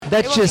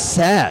That's just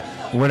sad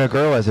when a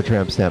girl has a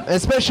tramp stamp,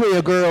 especially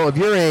a girl of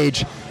your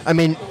age. I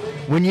mean,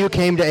 when you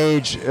came to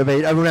age of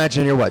age, I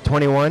imagine you're what,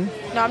 21?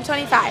 No, I'm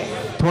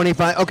 25.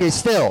 25? Okay,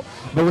 still.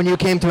 But when you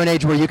came to an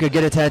age where you could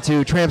get a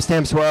tattoo, tramp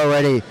stamps were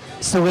already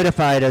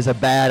solidified as a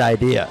bad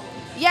idea.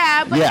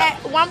 Yeah, but at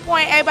one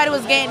point, everybody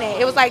was getting it.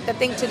 It was like the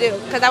thing to do.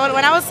 Because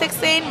when I was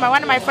 16,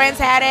 one of my friends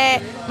had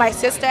it. My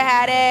sister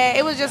had it.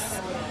 It was just,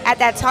 at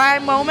that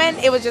time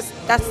moment, it was just,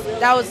 that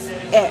was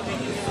it.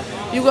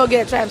 You go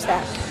get a tramp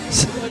stamp.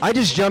 I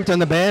just jumped on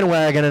the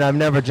bandwagon and I've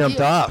never jumped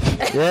off.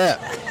 Yeah,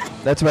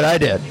 that's what I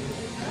did.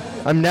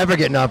 I'm never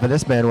getting off of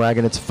this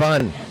bandwagon. It's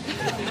fun.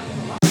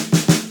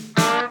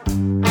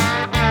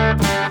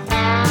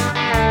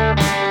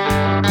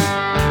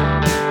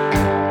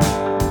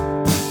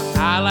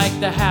 I like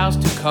the house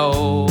too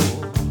cold.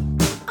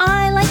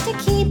 I like to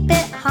keep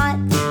it hot.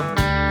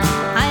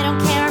 I don't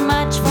care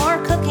much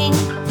for cooking.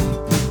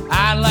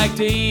 I like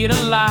to eat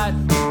a lot.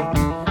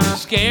 She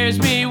scares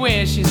me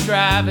when she's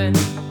driving.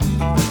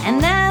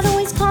 And that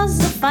always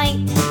causes a fight.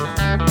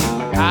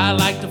 I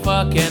like to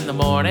fuck in the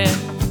morning.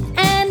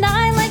 And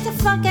I like to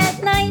fuck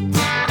at night.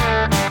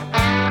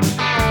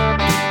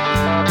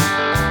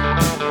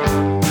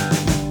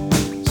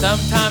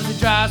 Sometimes it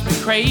drives me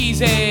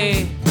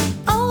crazy.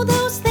 Oh,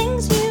 those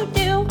things you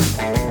do.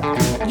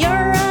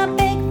 You're a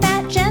big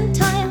fat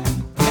Gentile.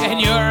 And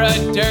you're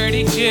a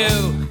dirty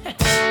Jew.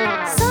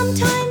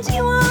 Sometimes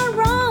you are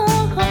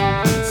wrong.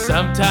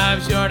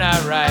 Sometimes you're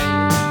not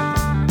right.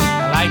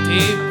 I like to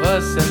eat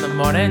puss in the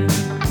morning.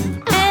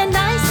 And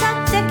I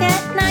suck dick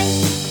at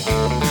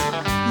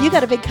night. You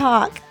got a big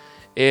cock.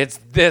 It's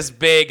this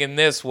big and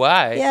this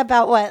wide. Yeah,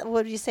 about what?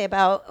 What did you say?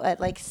 About what,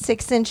 like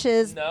 6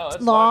 inches No,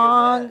 it's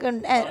long, longer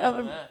than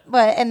and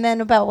what? And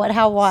then about what?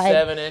 How wide?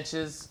 7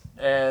 inches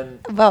and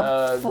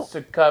About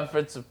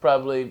circumference of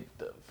probably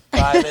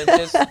 5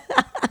 inches.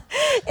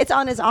 It's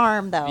on his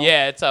arm, though.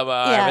 Yeah, it's on my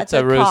arm. Yeah, it's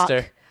a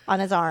rooster. cock on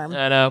his arm.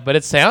 I know, but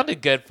it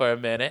sounded good for a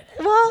minute.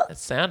 Well, It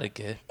sounded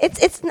good.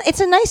 it's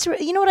a nice.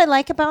 You know what I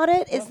like about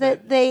it is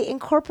that they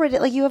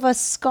incorporated, like you have a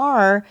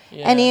scar,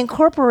 and he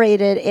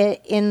incorporated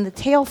it in the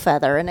tail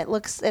feather, and it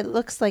looks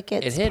like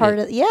it's hit part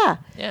it. of. Yeah,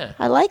 Yeah.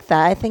 I like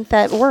that. I think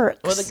that works.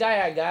 Well, the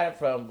guy I got it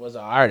from was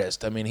an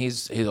artist. I mean,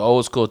 he's an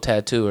old school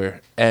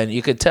tattooer, and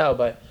you could tell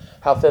by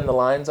how thin the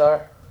lines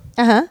are.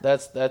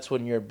 That's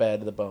when you're bad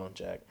to the bone,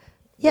 Jack.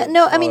 Yeah,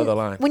 no, I mean, the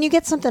line. when you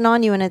get something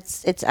on you and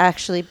it's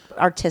actually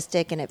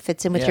artistic and it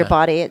fits in with your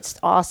body, it's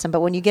awesome.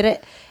 But when you get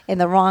it in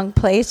the wrong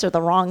place or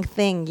the wrong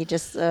thing, you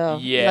just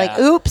like,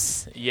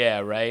 oops. Yeah,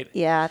 right.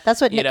 Yeah,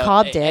 that's what Nick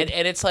Cobb did.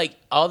 And it's like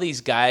all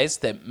these guys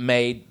that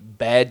made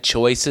bad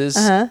choices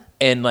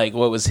and like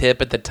what was hip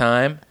at the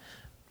time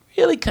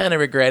really kind of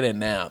regret it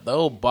now. The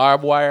old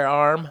barbed wire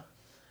arm.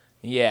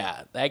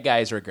 Yeah, that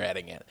guy's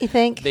regretting it. You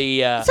think? So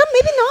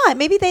maybe not.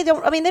 Maybe they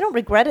don't. I mean, they don't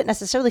regret it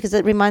necessarily because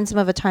it reminds them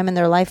of a time in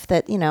their life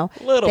that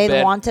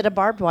they wanted a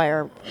barbed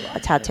wire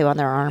tattoo on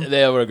their arm.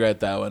 They'll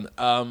regret that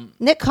one.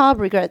 Nick Cobb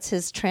regrets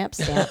his tramp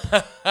stamp.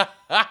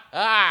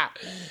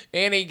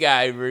 Any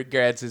guy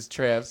regrets his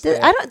tramp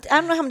stamp. I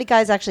don't know how many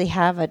guys actually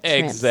have a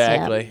tramp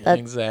stamp.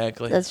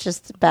 Exactly. That's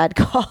just a bad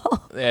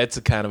call. It's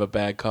a kind of a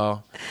bad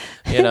call,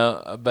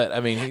 But I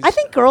mean, I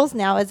think girls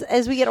now,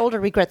 as we get older,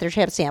 regret their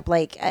tramp stamp.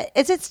 Like,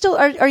 is it still?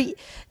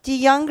 Do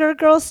younger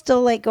girls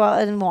still like go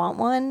out and want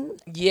one?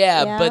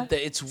 Yeah, but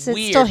it's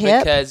weird still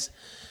hip? because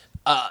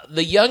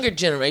the younger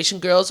generation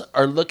girls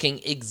are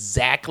looking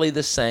exactly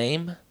the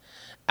same.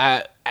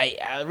 The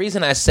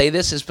reason I say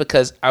this is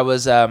because I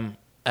was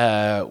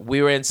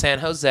we were in San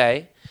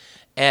Jose,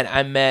 and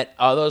I met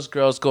all those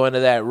girls going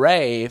to that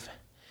rave.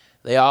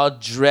 They all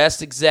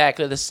dressed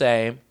exactly the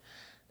same.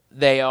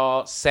 They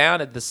all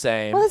sounded the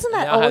same. Well, isn't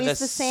that always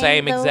the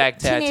same though?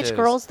 exact tattoos. Teenage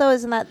girls, though,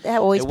 isn't that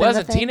always it been the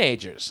wasn't thing?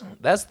 teenagers.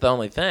 That's the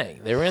only thing.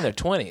 They were in their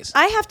 20s.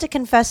 I have to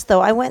confess,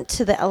 though, I went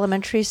to the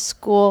elementary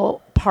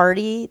school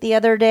party the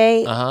other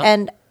day,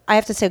 and I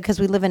have to say, because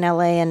we live in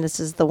L.A., and this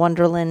is the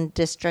Wonderland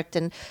district,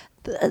 and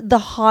the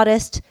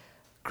hottest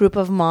group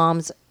of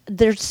moms,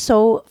 they're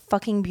so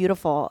fucking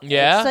beautiful.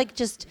 Yeah? It's like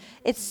just,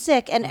 it's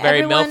sick. And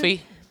Very everyone,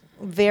 milfy?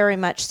 Very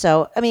much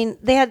so. I mean,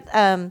 they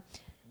had...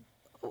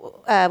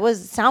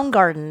 was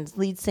Soundgarden's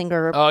lead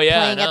singer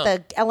playing at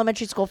the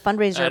elementary school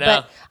fundraiser.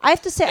 But I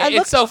have to say,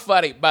 it's so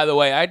funny, by the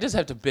way. I just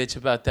have to bitch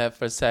about that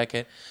for a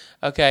second.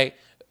 Okay.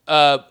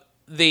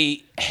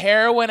 The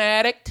heroin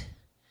addict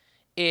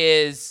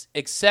is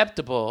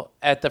acceptable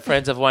at the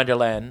Friends of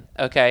Wonderland.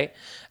 Okay.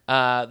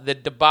 The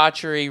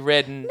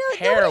debauchery-ridden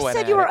heroin nobody said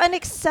addict. you were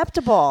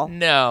unacceptable.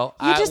 No.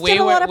 You just did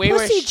a lot of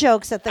pussy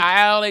jokes at the...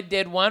 I only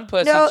did one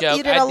pussy joke. No,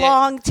 you did a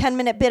long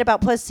 10-minute bit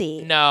about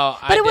pussy. No,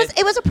 but it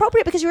was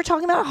appropriate because you were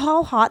talking about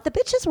how hot the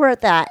bitches were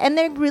at that, and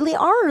they really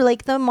are.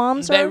 Like the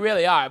moms are. They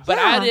really are. But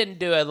I didn't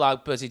do a long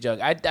pussy joke.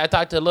 I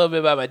talked a little bit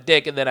about my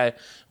dick, and then I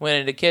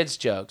went into kids'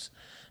 jokes.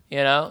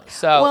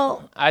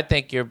 So I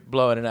think you're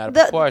blowing it out of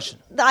proportion.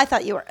 I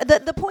thought you were.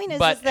 The point is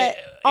that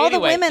all the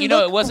women.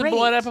 It wasn't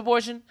blown out of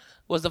proportion.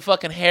 Was the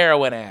fucking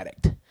heroin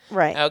addict.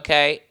 Right.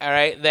 Okay. All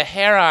right. The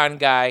heroin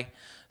guy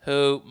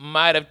who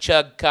might have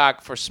chugged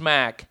cock for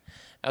smack.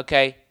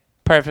 Okay.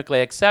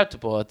 perfectly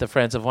acceptable at the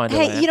Friends of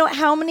Wonderland. Hey,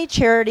 how many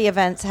charity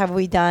events have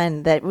we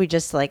done that we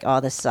just like, oh,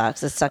 this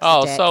sucks. This sucks.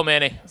 Oh, a dick. so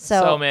many.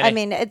 So many. I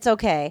mean, it's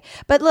okay.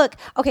 But look,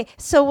 okay.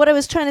 So what I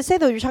was trying to say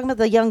though, you're talking about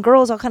the young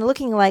girls all kind of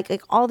looking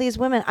like all these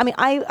women. I mean,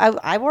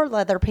 I wore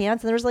leather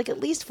pants, and there was like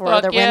at least four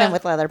other women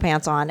with leather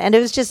pants on, and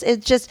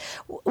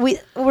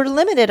we're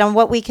limited on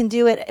what we can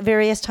do at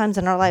various times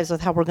in our lives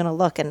with how we're going to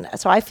look, and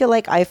so I feel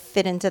like I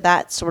fit into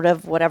that sort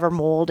of whatever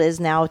mold is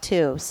now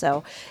too.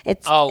 So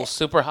it's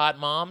super hot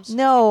moms.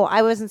 No,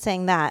 I wasn't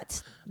saying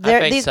that.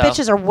 These so.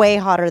 bitches are way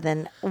hotter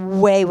than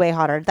way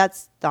hotter.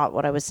 That's not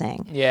what I was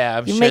saying. Yeah,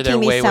 I'm You're sure they're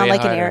making me sound way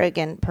like hotter. an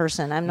arrogant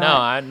person. I'm not. No,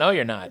 I know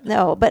you're not.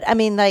 No, but I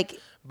mean, like.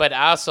 But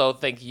I also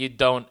think you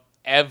don't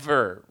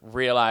ever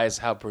realize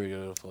how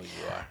beautiful you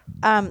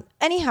are.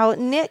 Anyhow,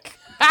 Nick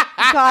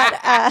got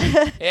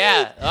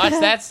watch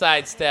that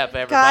sidestep,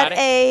 everybody. got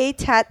a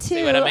tattoo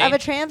See what I mean? of a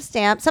tramp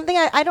stamp. Something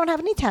I don't have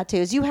any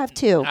tattoos. You have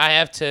two. I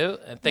have two.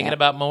 I'm thinking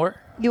about more.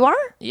 You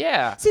are?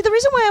 Yeah. See, the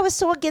reason why I was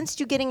so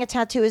against you getting a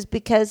tattoo is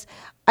because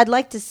I'd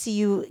like to see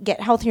you get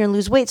healthier and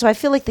lose weight. So I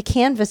feel like the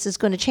canvas is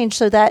going to change.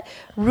 So that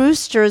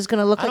rooster is going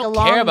to look like a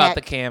long care about neck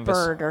the canvas.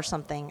 bird or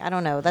something. I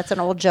don't know. That's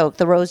an old joke,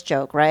 the rose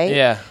joke, right?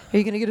 Yeah. Are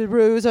you going to get a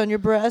rose on your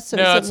breast? So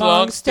No, it's it's a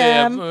long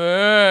stem.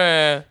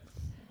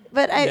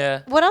 But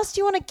Yeah. what else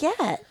do you want to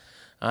get?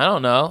 I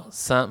don't know.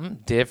 Something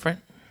different.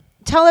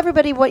 Tell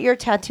everybody what your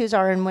tattoos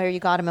are and where you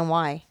got them and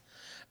why.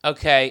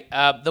 Okay.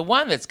 The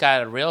one that's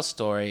got a real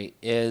story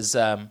is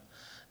I'll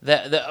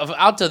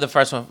do the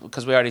first one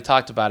because we already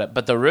talked about it.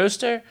 But the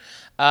rooster,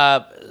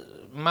 my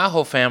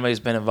whole family's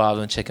been involved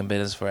in chicken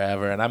business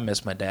forever, and I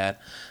miss my dad.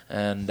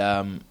 And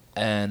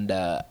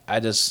I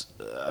just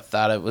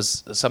thought it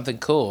was something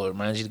cool. It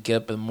reminds you to get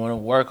up in the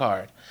morning, work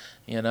hard,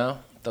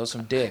 throw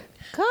some dick.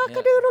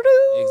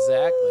 Cock-a-doodle-doo.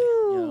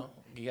 Exactly.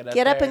 You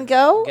Get up and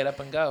go? Get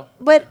up and go.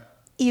 But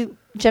you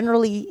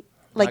generally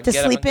like I to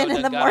get up sleep and go,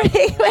 in the done got up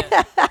morning. and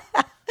went.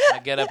 I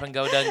get up and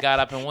go, done got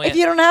up and went. If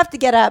you don't have to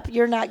get up,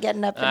 you're not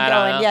getting up and I don't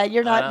going. know. Yeah,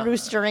 you're I not don't-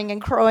 roostering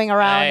and crowing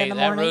around Hey, in the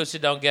that morning. rooster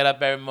don't get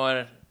up every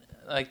morning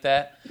like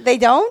that. They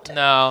don't?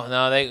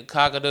 No, they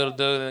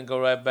cock-a-doodle-doo and go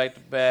right back to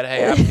bed.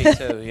 Hey, I'm me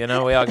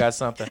too. We all got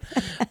something.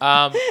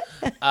 But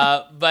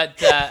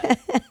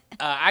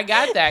I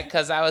got that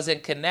because I was in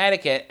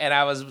Connecticut and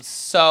I was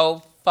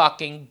so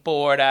fucking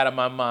bored out of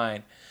my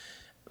mind.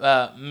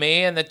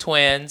 Me and the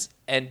twins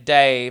and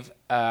Dave,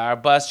 our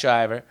bus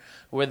driver,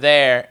 were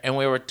there and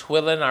we were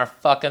twiddling our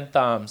fucking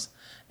thumbs.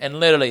 And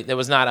literally, there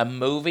was not a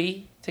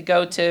movie to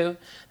go to.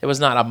 There was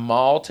not a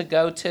mall to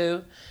go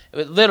to. It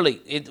was literally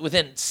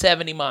within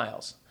 70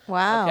 miles.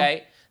 Wow.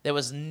 Okay? There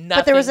was nothing.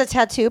 But there was a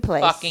tattoo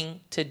place.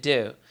 Fucking to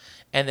do.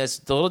 And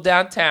this little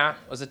downtown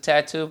was a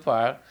tattoo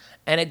parlor,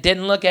 and it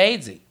didn't look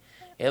AIDSy.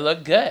 It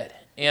looked good,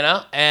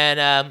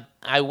 And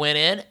I went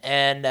in,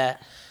 and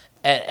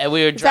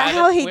we were Is that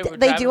driving. how they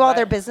driving do all by.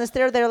 their business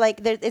there? They're like,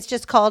 it's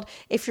just called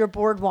if you're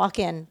bored, walk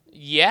in.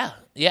 Yeah.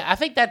 I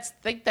think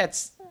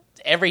that's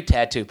every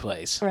tattoo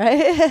place. Right?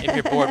 If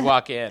you're bored,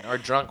 walk in, or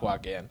drunk,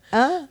 walk in.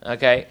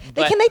 Okay.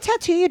 Can they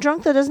tattoo you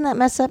drunk though? Doesn't that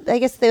mess up? I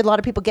guess a lot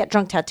of people get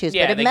drunk tattoos,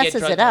 Yeah, but it they get messes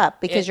drunk. it up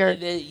because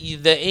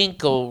the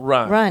ink will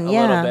run a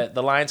yeah. little bit.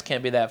 The lines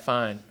can't be that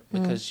fine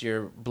because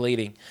you're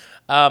bleeding.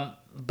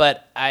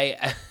 But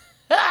I,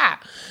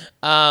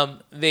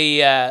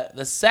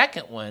 the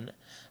second one,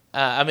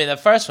 the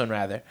first one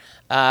rather,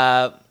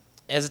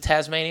 is a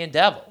Tasmanian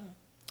devil.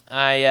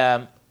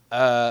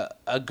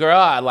 A girl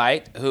I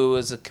liked who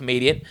was a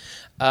comedian.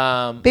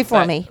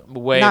 Before me.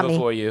 Way Not me.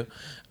 before you.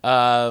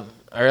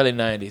 Early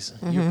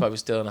 90s. You were probably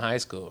still in high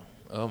school.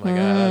 Oh my God,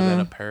 I've been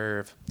a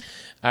perv.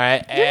 All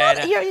right.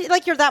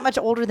 You're that much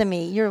older than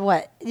me. You're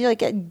what? You're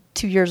like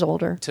 2 years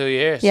older. 2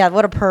 years. Yeah,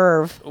 what a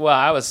perv. Well,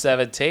 I was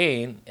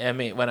 17.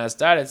 When I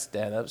started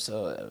stand-up,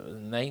 so it was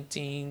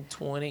 19,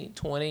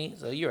 20.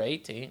 So you're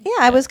 18. Yeah,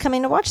 I was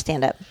coming to watch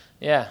stand up.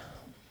 Yeah.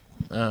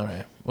 All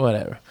right.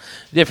 Whatever.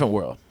 Different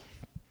world.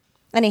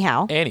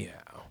 Anyhow.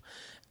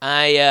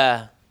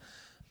 I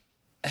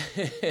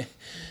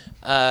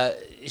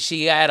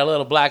she had a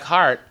little black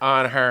heart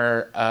on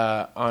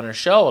her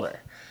shoulder,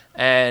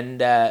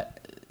 and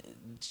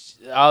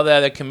all the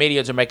other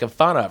comedians are making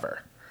fun of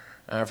her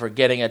for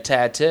getting a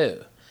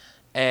tattoo,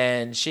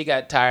 and she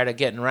got tired of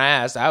getting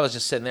razzed. I was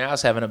just sitting there. I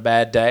was having a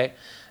bad day,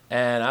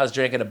 and I was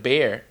drinking a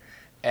beer,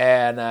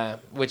 and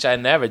which I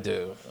never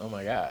do. Oh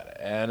my God!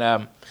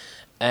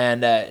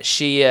 And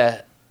she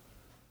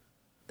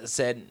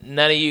said,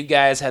 "None of you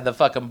guys had the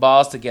fucking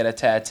balls to get a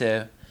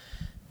tattoo,"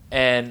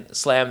 and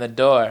slammed the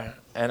door.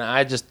 And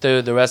I just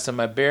threw the rest of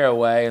my beer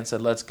away and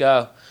said, "Let's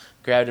go."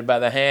 Grabbed her by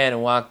the hand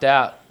and walked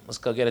out. Let's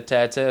go get a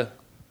tattoo.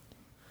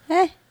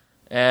 Hey.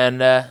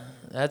 And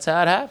that's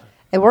how it happened.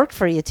 It worked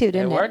for you too,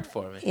 didn't it? It worked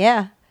for me.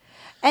 Yeah.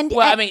 And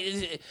Well,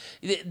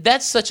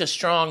 that's such a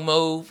strong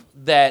move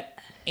that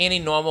any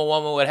normal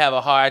woman would have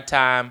a hard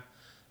time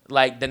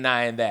like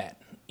denying that.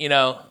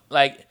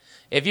 Like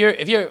if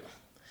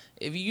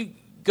you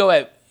go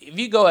at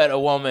a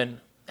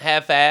woman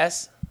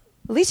half-ass.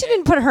 at least you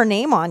didn't put her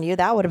name on you.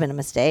 That would have been a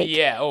mistake.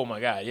 Yeah. Oh my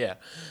God. Yeah.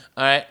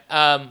 All right.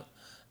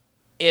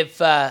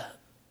 If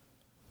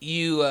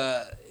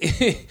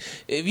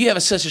if you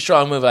have such a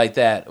strong move like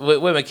that,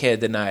 women can't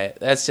deny it.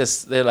 That's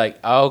just, they're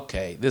like,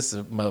 okay, this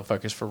is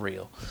motherfuckers for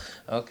real.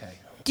 Okay.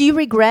 Do you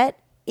regret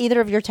either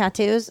of your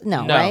tattoos?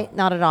 No, right?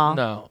 Not at all.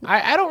 No,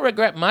 I don't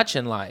regret much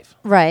in life.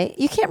 Right.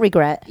 You can't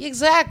regret.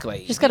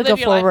 Exactly. You just got to live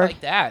go your life forward.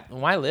 like that.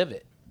 Why live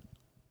it?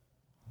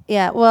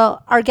 Yeah,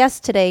 well, our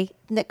guest today,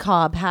 Nick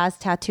Cobb, has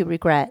tattoo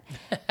regret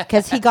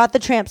because he got the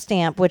tramp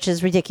stamp, which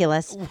is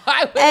ridiculous.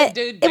 Why would a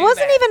dude do it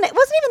wasn't that?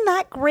 even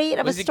that great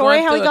of Was a he story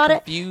going how he through got a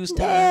it. confused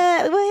time?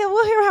 Yeah,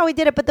 we'll hear how he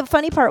did it. But the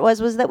funny part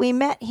was that we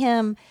met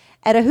him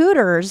at a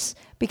Hooters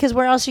because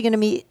where else are you going to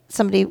meet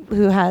somebody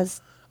who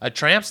has A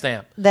tramp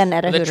stamp. Then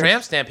at a With Hooters. a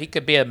tramp stamp, he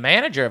could be a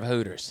manager of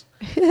Hooters.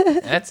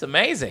 That's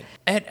amazing.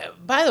 And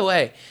by the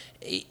way,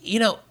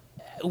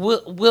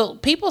 will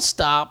people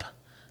stop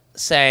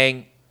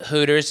saying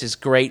Hooters is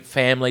great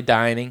family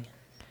dining?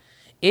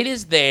 It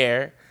is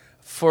there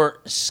for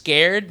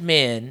scared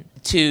men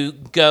to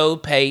go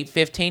pay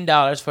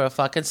 $15 for a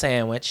fucking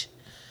sandwich,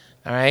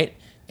 all right,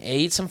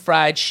 eat some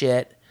fried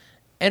shit,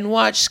 and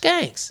watch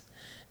skanks.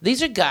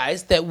 These are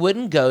guys that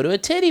wouldn't go to a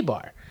titty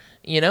bar.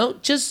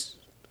 Just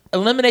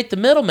eliminate the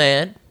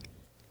middleman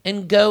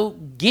and go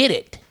get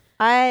it.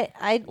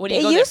 What do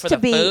you go there for the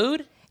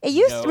food? It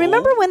used to,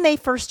 remember when they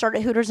first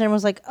started Hooters and it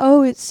was like,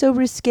 oh, it's so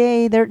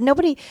risque.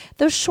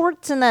 Those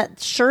shorts and that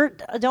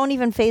shirt don't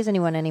even faze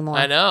anyone anymore.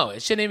 I know.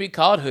 It shouldn't even be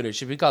called Hooters. It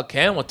should be called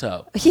Camel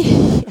Toe.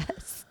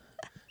 Yes.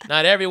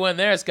 Not everyone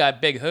there's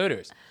got big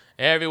Hooters.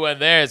 Everyone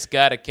there's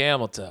got a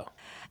camel toe.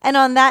 And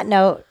on that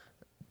note,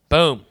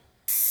 boom.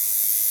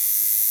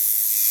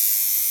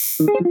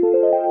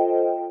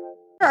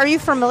 Are you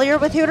familiar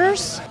with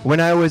Hooters? When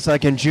I was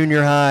like in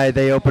junior high,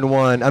 they opened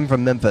one. I'm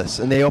from Memphis,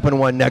 and they opened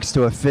one next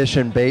to a fish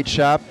and bait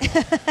shop.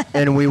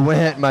 And we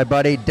went. My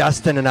buddy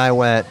Dustin and I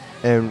went,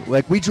 and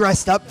like we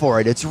dressed up for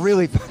it. It's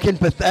really fucking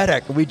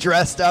pathetic. We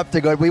dressed up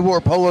to go. We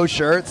wore polo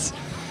shirts.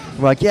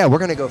 We're like, yeah, we're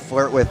gonna go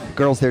flirt with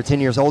girls that are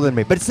 10 years older than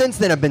me. But since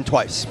then, I've been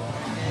twice.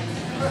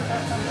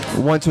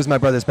 Once was my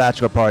brother's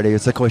bachelor party.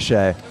 It's a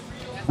cliche.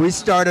 We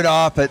started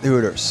off at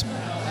Hooters,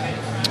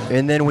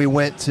 and then we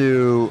went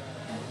to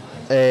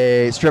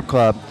a strip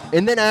club.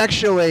 And then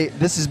actually,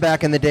 this is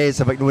back in the days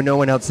of when no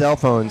one had cell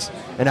phones,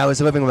 and I was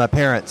living with my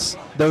parents.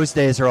 Those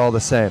days are all the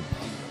same.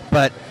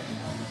 But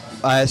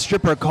a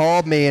stripper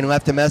called me and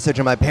left a message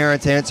on my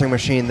parents' answering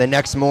machine the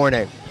next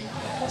morning.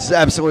 It's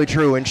absolutely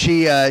true. And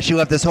she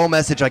left this whole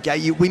message like,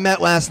 yeah, we met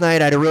last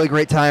night. I had a really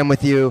great time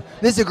with you.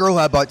 This is a girl who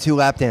I bought 2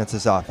 lap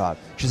dances off of.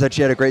 She said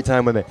she had a great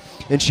time with me.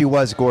 And she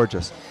was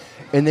gorgeous.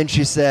 And then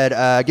she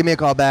said, give me a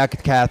call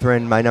back,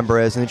 Catherine, my number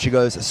is. And then she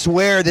goes,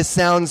 swear this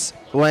sounds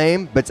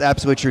lame, but it's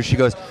absolutely true. She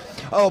goes,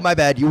 oh, my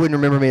bad. You wouldn't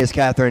remember me as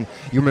Catherine.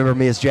 You remember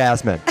me as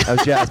Jasmine. I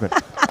was Jasmine.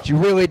 She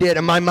really did.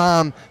 And my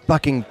mom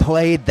fucking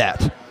played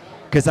that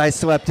because I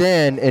slept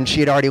in and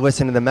she had already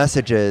listened to the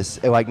messages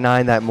at like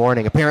 9 that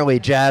morning. Apparently,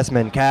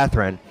 Jasmine,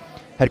 Catherine,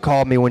 had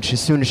called me as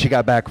soon as she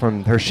got back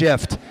from her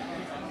shift.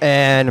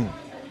 And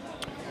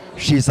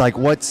she's like,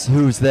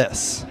 who's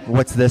this?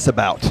 What's this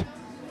about?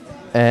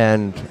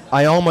 And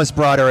I almost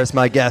brought her as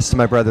my guest to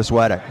my brother's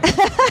wedding.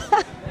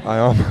 I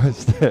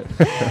almost did.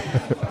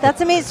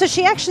 That's amazing. So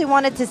she actually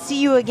wanted to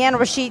see you again,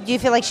 or do you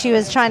feel like she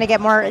was trying to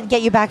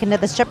get you back into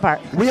the strip bar?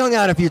 We hung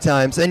out a few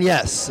times, and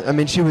yes, I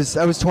mean,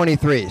 I was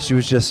 23.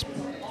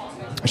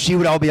 She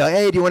would all be like,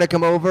 hey, do you want to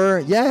come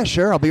over? Yeah,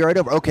 sure, I'll be right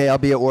over. Okay, I'll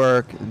be at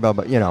work, blah,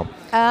 blah, Oh, and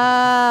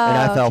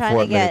I fell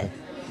for it. Maybe.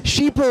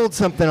 She pulled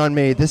something on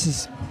me.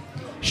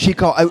 She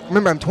called. I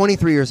remember I'm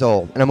 23 years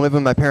old, and I'm living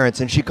with my parents,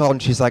 and she called,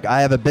 and she's like,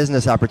 I have a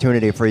business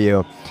opportunity for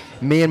you.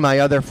 Me and my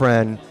other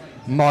friend,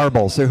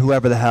 Marbles, or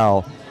whoever the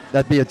hell,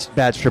 that'd be a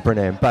bad stripper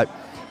name, but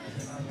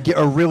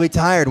are really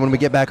tired when we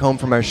get back home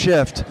from our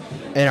shift,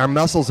 and our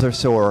muscles are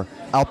sore.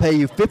 I'll pay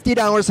you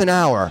 $50 an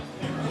hour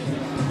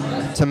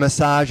to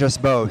massage us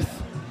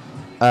both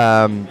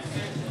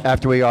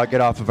after we all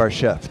get off of our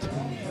shift.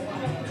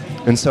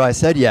 And so I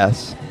said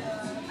yes,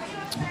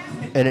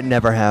 and it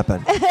never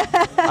happened.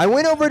 I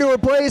went over to her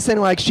place,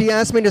 and she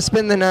asked me to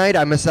spend the night.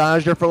 I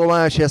massaged her for a little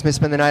while. She asked me to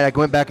spend the night. I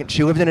went back, and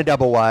she lived in a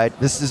double wide.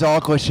 This is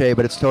all cliche,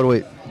 but it's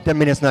totally, I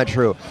mean, it's not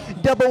true.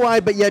 Double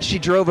wide, but yet she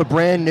drove a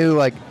brand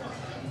new,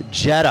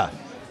 Jetta,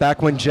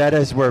 back when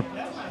Jettas were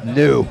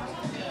new.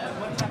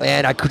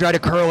 And I tried to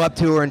curl up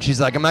to her, and she's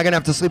like, am I going to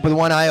have to sleep with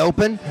one eye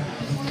open?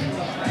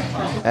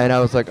 And I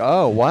was like,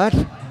 oh, what?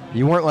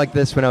 You weren't like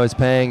this when I was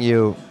paying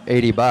you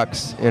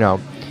 $80,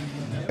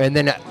 And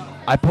then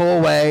I pull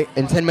away,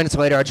 and 10 minutes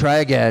later, I try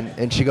again,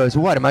 and she goes,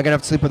 what, am I going to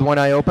have to sleep with one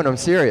eye open? I'm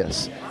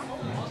serious.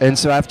 And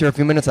so after a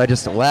few minutes, I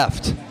just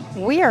left.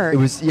 Weird. It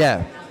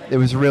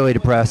was really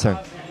depressing.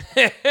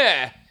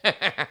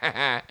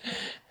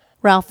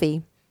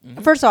 Ralphie,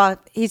 first off,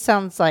 he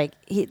sounds like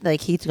he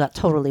got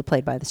totally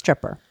played by the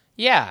stripper.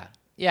 Yeah.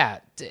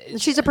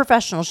 She's a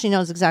professional. She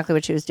knows exactly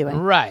what she was doing.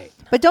 Right.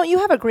 But don't you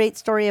have a great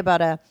story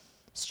about a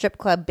strip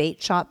club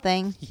bait shop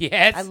thing?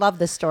 Yes. I love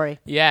this story.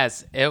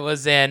 Yes. It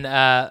was in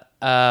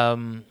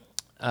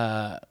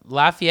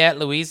Lafayette,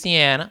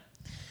 Louisiana,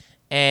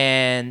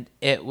 and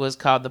it was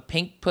called the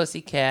Pink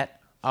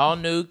Pussycat all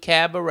new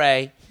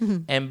cabaret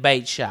and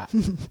bait shop.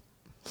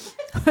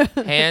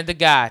 Hand to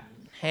God.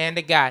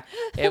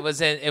 It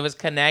was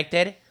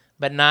connected,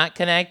 but not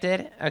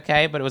connected.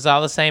 Okay, but it was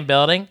all the same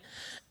building,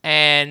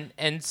 and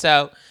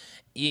so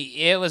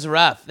it was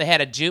rough. They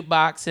had a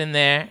jukebox in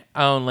there,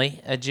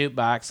 only a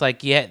jukebox.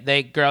 Like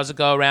girls would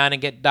go around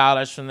and get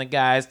dollars from the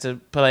guys to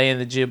play in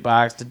the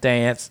jukebox to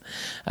dance.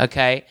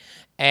 Okay,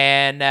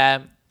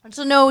 and.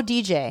 So no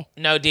DJ.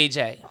 No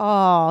DJ.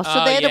 Oh,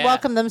 so they had to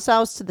welcome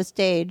themselves to the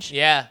stage.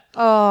 Yeah.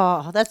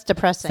 Oh, that's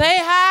depressing. Say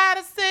hi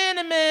to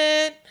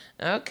Cinnamon.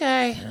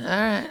 Okay.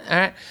 All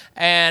right.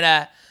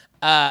 And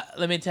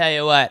let me tell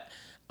you what.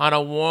 On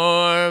a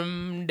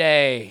warm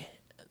day,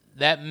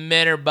 that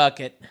minter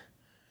bucket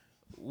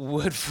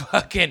would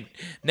fucking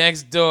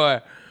next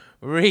door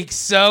reek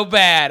so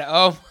bad.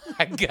 Oh,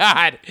 my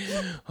God.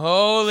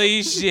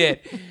 Holy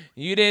shit.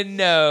 You didn't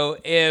know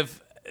if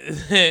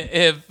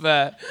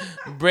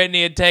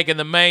Brittany had taken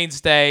the main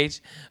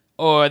stage,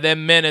 or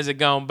them minnows had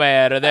gone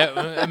bad, or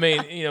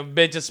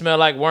bitches smell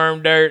like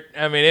worm dirt.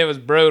 I mean, it was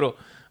brutal.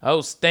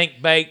 Oh,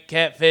 stink bait,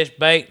 catfish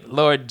bait,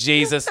 Lord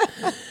Jesus.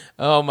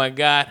 Oh my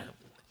God.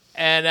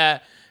 And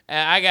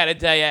I got to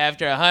tell you,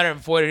 after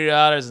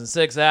 $142 in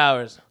 6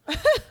 hours,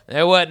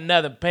 there wasn't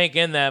nothing pink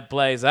in that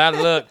place. I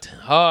looked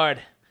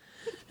hard.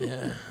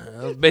 Yeah,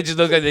 those bitches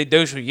look like they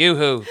douche with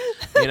Yoo-Hoo.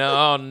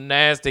 All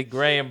nasty,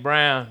 gray and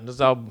brown,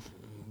 just all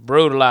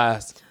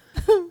brutalized.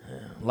 A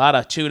lot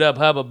of chewed up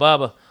hubba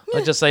bubba.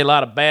 Let's just say a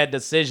lot of bad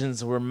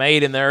decisions were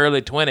made in the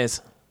early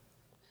 20s.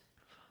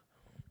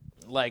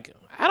 Like,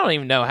 I don't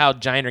even know how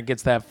Jiner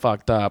gets that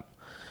fucked up.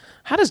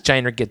 How does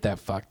Jiner get that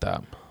fucked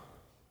up?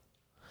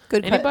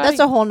 Good question. That's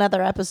a whole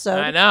nother episode.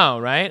 I know,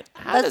 right?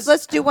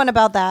 Let's do one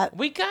about that.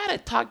 We gotta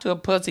talk to a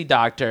pussy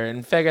doctor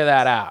and figure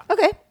that out.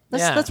 Okay,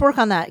 let's work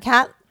on that.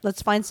 Kat,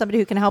 let's find somebody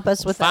who can help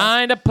us with that.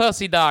 Find a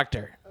pussy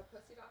doctor.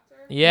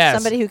 Yes.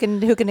 Somebody who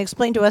can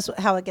explain to us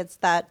how it gets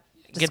that.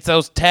 Gets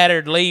those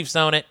tattered leaves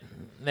on it.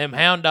 Them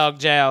hound dog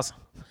jowls.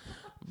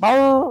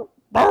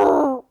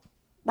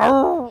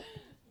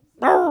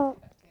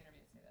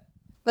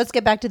 Let's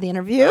get back to the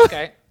interview.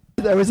 Okay.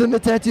 I was in the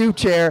tattoo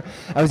chair.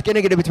 I was going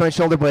to get it between my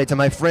shoulder blades, and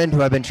my friend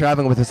who I've been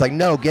traveling with was like,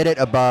 no, get it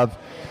above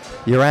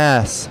your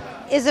ass.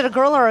 Is it a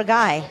girl or a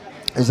guy?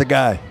 It's a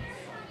guy.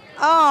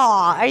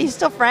 Oh, are you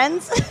still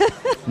friends?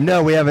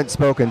 No, we haven't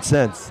spoken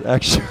since,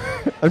 actually.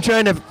 I'm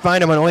trying to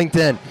find him on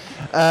LinkedIn.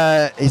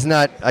 He's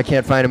not, I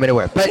can't find him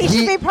anywhere. But he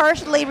should be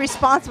partially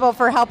responsible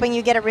for helping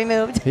you get it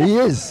removed. He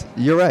is.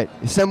 You're right.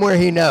 Somewhere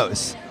he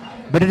knows.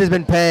 But it has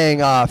been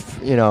paying off,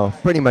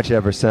 pretty much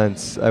ever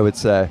since, I would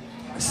say.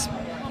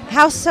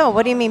 How so?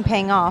 What do you mean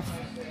paying off?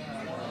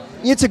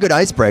 It's a good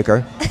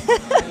icebreaker.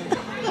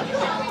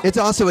 It's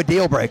also a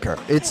deal breaker.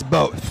 It's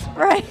both.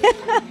 Right.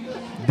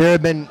 There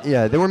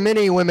were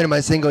many women in my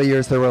single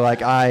years that were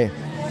like, I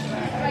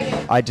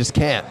just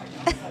can't.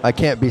 I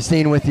can't be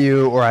seen with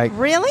you,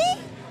 Really?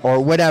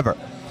 Or whatever.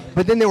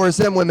 But then there were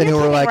some women who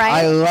were like,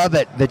 right? I love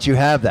it that you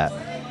have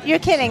that. You're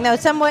kidding. No,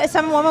 some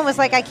woman was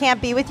like, I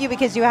can't be with you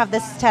because you have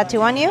this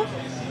tattoo on you?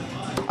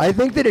 I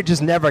think that it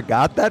just never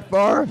got that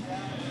far.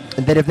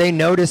 And that if they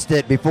noticed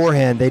it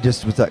beforehand, they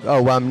just was like,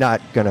 oh, well, I'm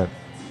not going to.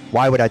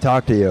 Why would I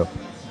talk to you?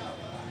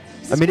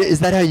 I mean, is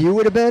that how you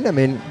would have been? I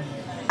mean.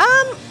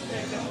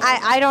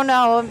 I don't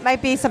know. It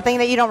might be something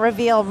that you don't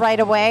reveal right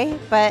away,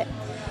 but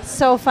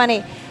so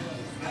funny.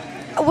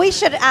 We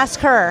should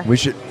ask her. We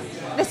should.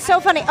 It's so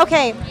funny.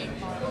 Okay.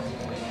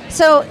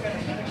 So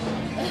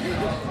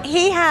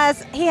he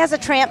has a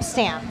tramp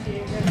stamp.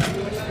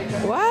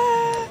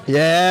 What?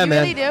 Yeah, You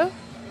man. really do?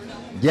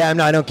 Yeah,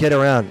 I don't kid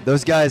around.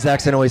 Those guys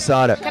accidentally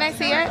saw it. Can I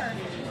see it?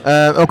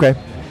 Okay.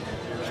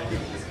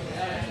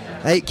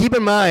 Hey, keep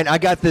in mind, I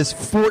got this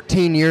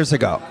 14 years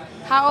ago.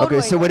 How old Okay,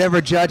 were so you?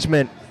 whatever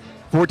judgment,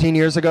 14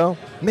 years ago?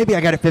 Maybe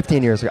I got it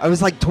 15 years ago. I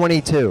was like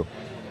 22.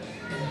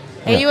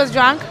 And you was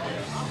drunk?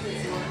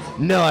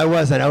 No, I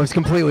wasn't. I was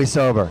completely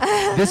sober.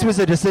 This was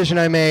a decision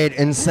I made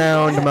in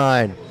sound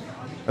mind.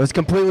 I was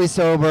completely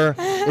sober.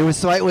 It was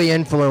slightly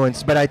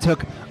influenced, but I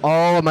took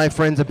all of my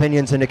friends'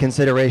 opinions into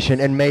consideration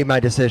and made my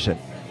decision,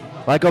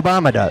 like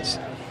Obama does.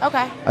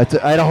 Okay. I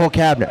had a whole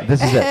cabinet.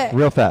 This is it,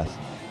 real fast.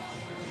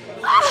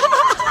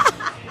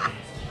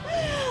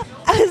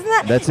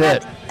 That's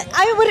it.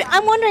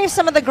 I'm wondering if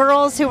some of the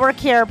girls who work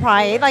here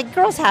probably, like,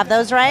 girls have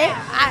those, right?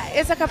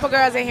 It's a couple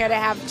girls in here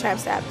that have tramp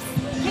stamps.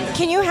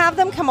 Can you have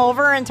them come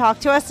over and talk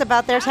to us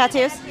about their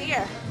tattoos?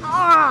 Here.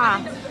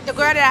 Ah. The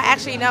girl that I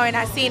actually know and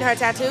I've seen her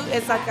tattoo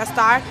is like a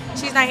star.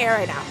 She's not here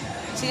right now.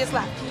 She just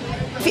left.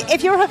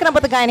 If you were hooking up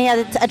with a guy and he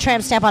had a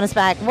tramp stamp on his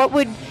back, what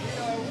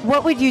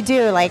would you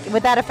do? Like,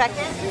 would that affect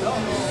it?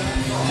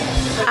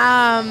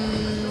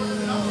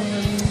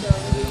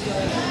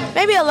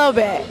 Maybe a little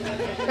bit.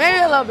 Maybe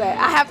a little bit.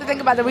 I have to think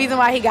about the reason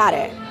why he got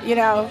it,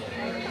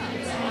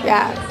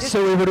 Yeah.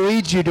 So it would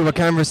lead you to a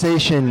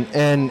conversation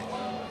and,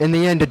 in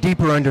the end, a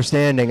deeper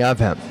understanding of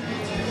him.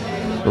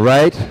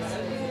 Right?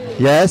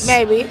 Yes?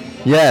 Maybe.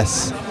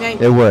 Yes.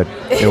 Maybe. It would.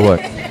 It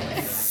would.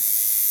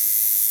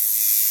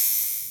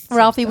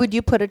 Ralphie, would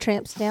you put a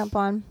tramp stamp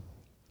on?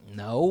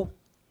 No.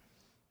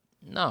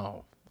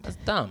 No, that's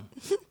dumb.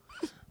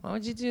 Why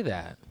would you do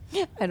that?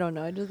 I don't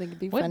know. I just think it'd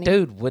be What funny.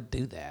 dude would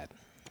do that?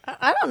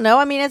 I don't know.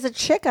 I mean, as a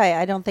chick,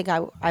 I don't think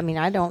I mean,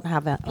 I don't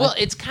have a. Well,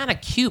 it's kind of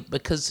cute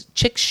because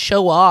chicks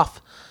show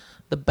off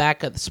the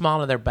back of the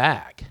small of their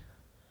back.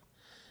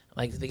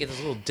 Like they get those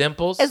little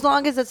dimples. As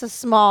long as it's a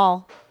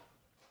small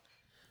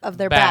of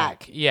their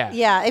back. Yeah.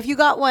 Yeah. If you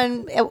got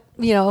one,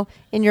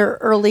 in your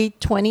early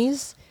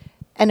 20s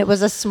and it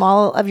was a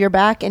small of your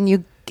back and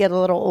you get a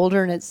little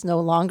older and it's no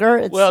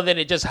longer. Well, then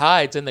it just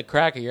hides in the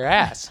crack of your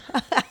ass.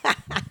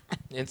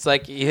 It's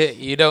like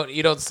you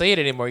don't see it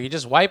anymore. You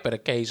just wipe it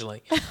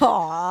occasionally.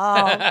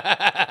 Aww.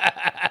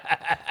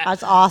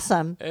 That's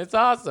awesome. It's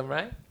awesome,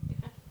 right?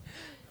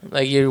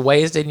 Like you're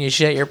wasted and you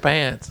shit your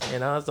pants.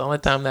 It's the only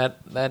time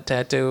that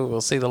tattoo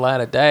will see the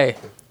light of day.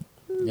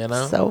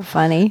 So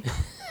funny.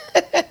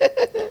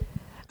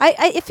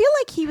 I feel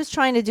like he was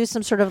trying to do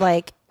some sort of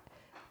like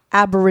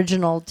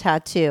Aboriginal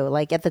tattoo.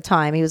 Like at the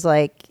time, he was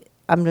like,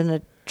 I'm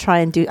in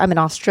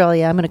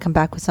Australia. I'm going to come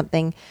back with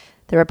something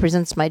that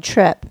represents my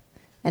trip.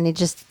 And he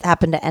just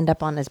happened to end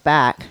up on his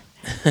back.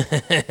 At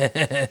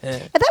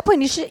that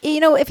point, you should,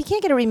 if he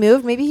can't get it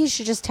removed, maybe he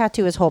should just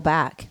tattoo his whole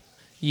back.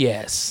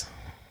 Yes,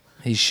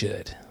 he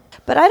should.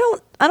 But I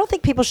don't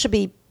think people should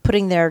be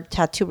putting their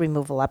tattoo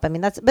removal up. I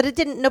mean,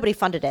 nobody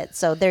funded it.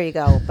 So there you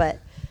go. But,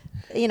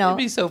 It'd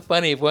be so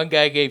funny if one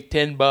guy gave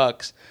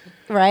 $10.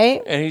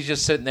 Right? And he's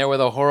just sitting there with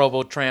a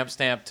horrible tramp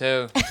stamp,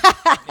 too.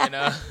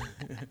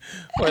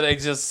 Where they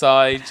just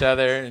saw each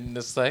other and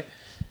just like,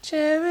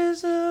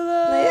 cherish the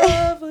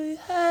love we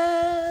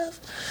have.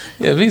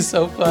 It'd be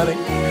so funny.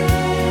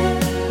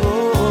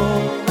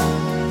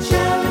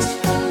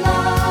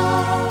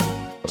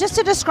 Just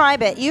to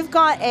describe it, you've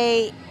got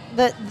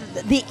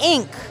the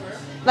ink,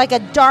 like a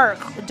dark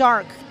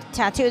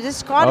tattoo. This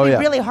has got to be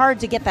really hard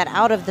to get that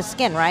out of the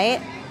skin,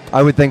 right?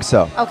 I would think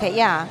so. Okay,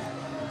 yeah.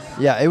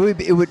 Yeah, it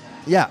would.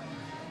 Yeah,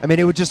 I mean,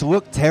 it would just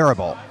look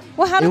terrible.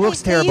 Well, how do it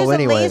looks terrible use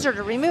anyway. a laser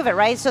to remove it,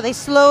 right? So they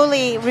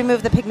slowly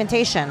remove the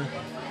pigmentation.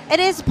 It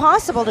is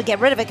possible to get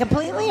rid of it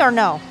completely, or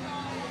no?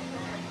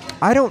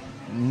 I don't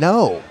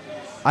know.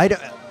 I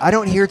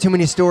don't hear too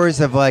many stories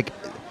of like,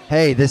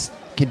 hey,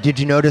 did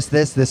you notice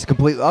this? This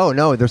complete. Oh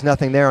no, there's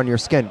nothing there on your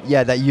skin.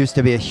 Yeah, that used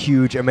to be a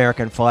huge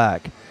American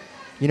flag.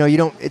 You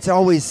don't. It's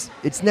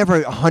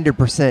never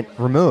 100%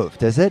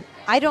 removed, is it?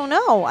 I don't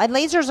know.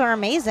 Lasers are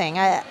amazing.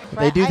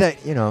 They do that.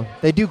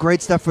 They do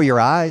great stuff for your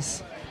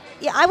eyes.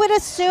 Yeah, I would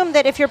assume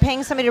that if you're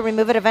paying somebody to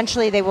remove it,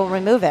 eventually they will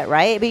remove it,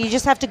 right? But you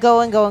just have to go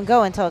and go and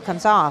go until it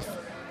comes off.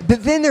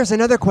 But then there's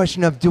another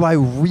question of, do I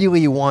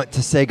really want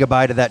to say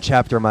goodbye to that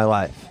chapter of my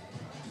life?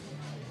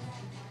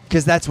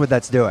 Because that's what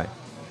that's doing.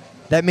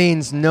 That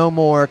means no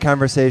more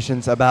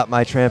conversations about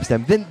my tramp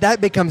stamp. Then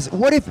that becomes,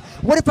 what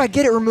if I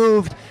get it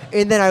removed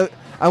and then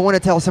I want to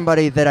tell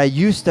somebody that I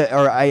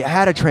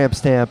had a tramp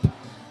stamp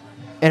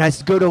and I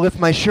go to lift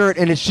my shirt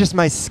and it's just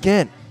my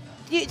skin.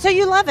 So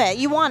you love it.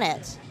 You want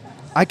it.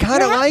 I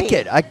kind of like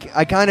it. I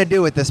kind of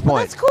do at this point.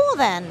 Well, that's cool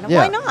then.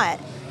 Yeah. Why not?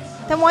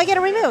 Then why get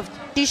it removed?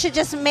 You should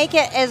just make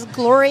it as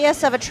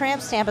glorious of a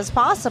tramp stamp as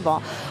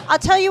possible. I'll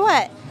tell you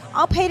what.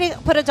 I'll pay to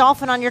put a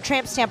dolphin on your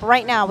tramp stamp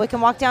right now. We can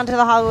walk down to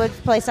the Hollywood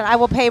place and I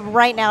will pay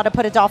right now to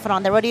put a dolphin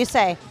on there. What do you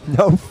say?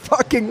 No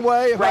fucking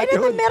way. Right in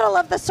the middle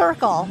of the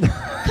circle.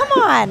 Come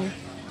on.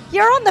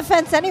 You're on the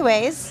fence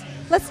anyways.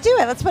 Let's do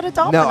it. Let's put a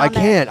dolphin on there. No,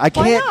 I can't. I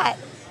can't.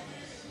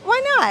 Why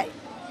not?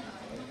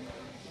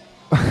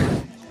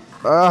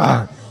 Why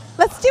not?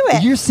 Let's do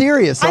it. You're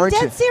serious, aren't you?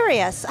 I'm dead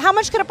serious. How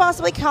much could it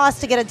possibly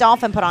cost to get a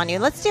dolphin put on you?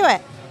 Let's do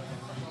it.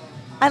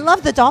 I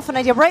love the dolphin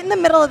idea. Right in the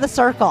middle of the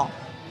circle.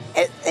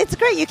 It's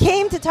great. You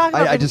came to talk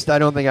about... I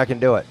don't think I can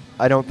do it.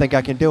 I don't think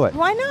I can do it.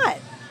 Why not?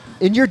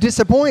 And you're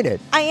disappointed.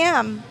 I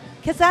am.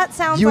 Because that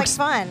sounds like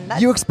fun.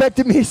 You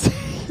expected me to...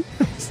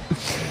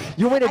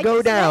 You want to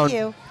go down...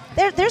 You.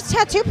 There's a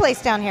tattoo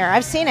place down here.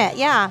 I've seen it.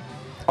 Yeah.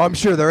 Oh, I'm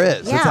sure there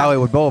is. Yeah. It's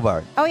Hollywood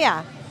Boulevard. Oh,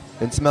 yeah.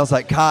 It smells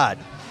like cod.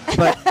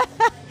 But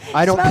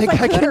I don't think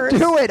like I Hooters. can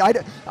do it.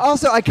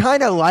 I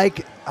kind of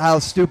like how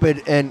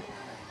stupid and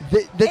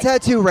the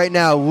tattoo right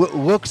now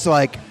looks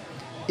like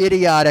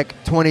idiotic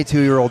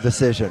 22-year-old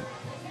decision.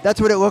 That's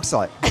what it looks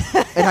like.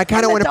 And I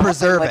kind of want to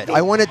preserve it.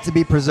 I want it to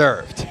be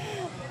preserved.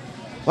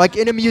 Like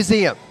in a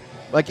museum.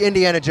 Like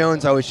Indiana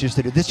Jones always used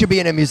to do. This should be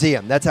in a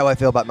museum. That's how I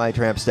feel about my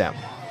tramp stamp.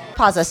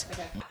 Pause this.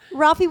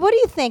 Ralphie, what do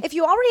you think? If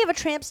you already have a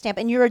tramp stamp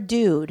and you're a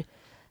dude,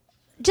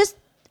 just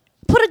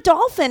put a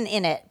dolphin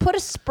in it. Put a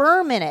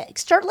sperm in it.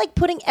 Start like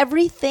putting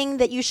everything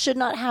that you should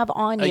not have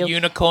on you. A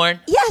unicorn?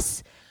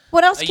 Yes.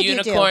 What else could you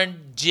do? A unicorn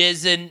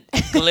jizzing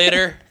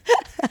glitter.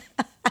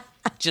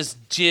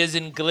 Just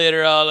jizzing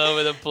glitter all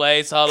over the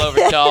place, all over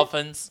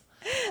dolphins.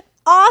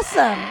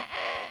 Awesome.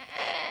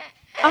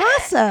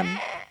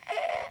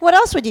 What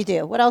else would you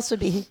do? What else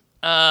would be?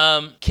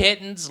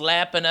 Kittens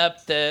lapping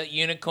up the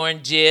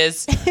unicorn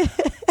jizz.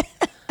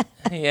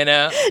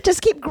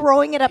 Just keep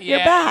growing it up your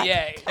back.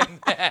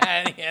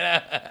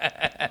 Yeah.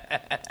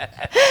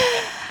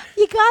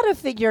 You gotta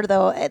figure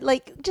though,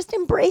 just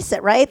embrace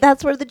it, right?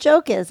 That's where the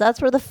joke is.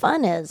 That's where the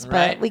fun is.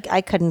 Right. But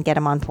I couldn't get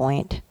him on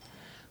point.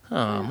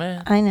 Oh,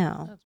 man. I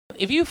know.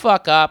 If you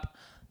fuck up,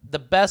 the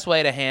best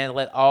way to handle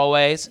it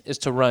always is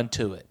to run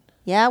to it.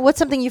 Yeah? What's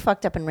something you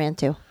fucked up and ran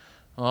to?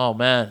 Oh,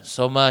 man,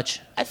 so much.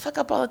 I fuck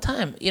up all the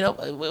time. You know,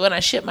 when I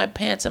shit my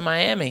pants in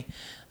Miami,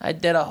 I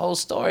did a whole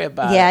story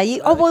about Yeah.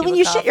 it. When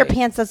you shit your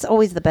pants, that's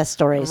always the best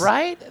stories.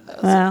 Right?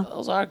 Yeah.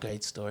 Those are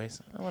great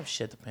stories. I love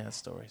shit the pants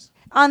stories.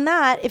 On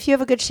that, if you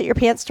have a good shit your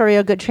pants story or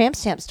a good tramp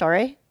stamp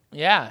story,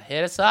 Yeah,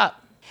 hit us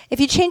up. if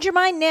you change your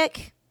mind,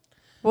 Nick,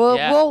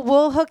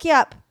 we'll hook you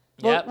up.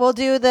 Yep. We'll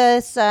do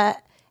this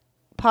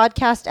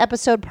podcast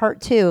episode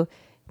part 2.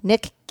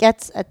 Nick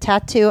gets a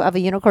tattoo of a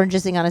unicorn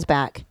jizzing on his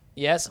back.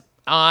 Yes,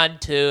 on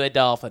to a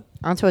dolphin.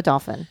 Onto a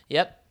dolphin.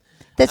 Yep.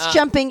 That's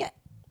jumping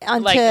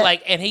onto...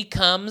 And he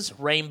comes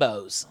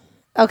rainbows.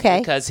 Okay.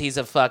 Because he's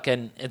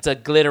it's a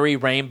glittery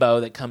rainbow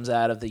that comes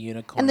out of the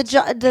unicorn. And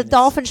the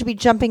dolphin should be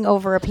jumping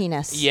over a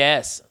penis.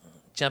 Yes,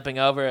 jumping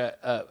over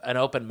an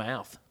open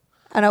mouth.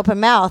 An open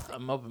mouth.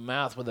 An open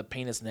mouth with a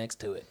penis next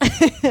to it.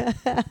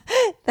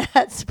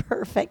 That's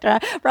perfect.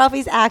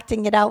 Ralphie's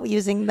acting it out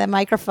using the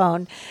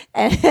microphone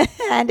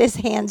and his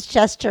hands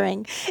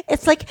gesturing.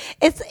 It's like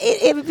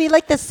it would be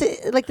like the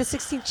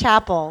Sistine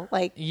Chapel.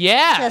 Like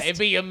it'd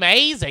be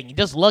amazing. You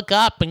just look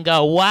up and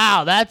go,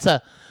 "Wow, that's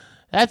a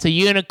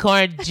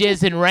unicorn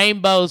jizzing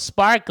rainbow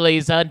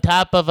sparklies on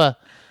top of a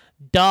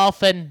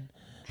dolphin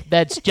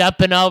that's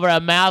jumping over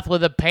a mouth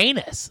with a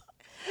penis."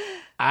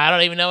 I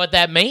don't even know what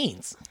that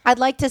means. I'd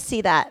like to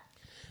see that.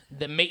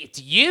 It's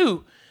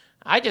you.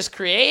 I just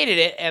created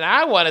it, and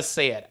I want to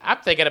see it. I'm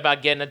thinking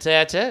about getting a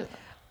tattoo.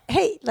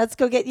 Hey, let's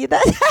go get you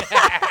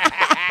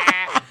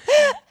that.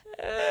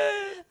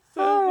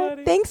 All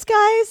right. Thanks,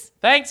 guys.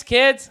 Thanks,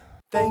 kids.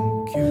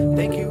 Thank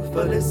you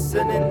for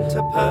listening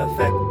to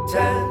Perfect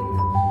 10.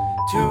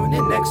 Tune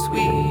in next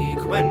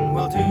week when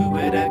we'll do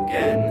it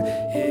again.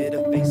 Hit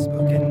up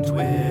Facebook and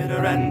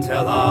Twitter and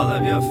tell all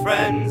of your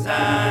friends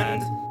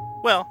and...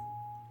 Well,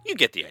 you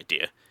get the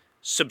idea.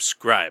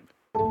 Subscribe.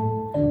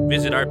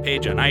 Visit our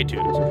page on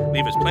iTunes.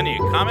 Leave us plenty of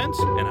comments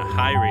and a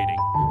high rating.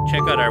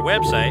 Check out our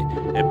website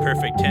at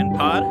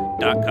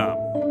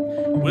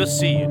perfect10pod.com. We'll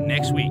see you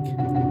next week.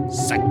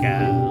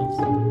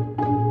 Suckers.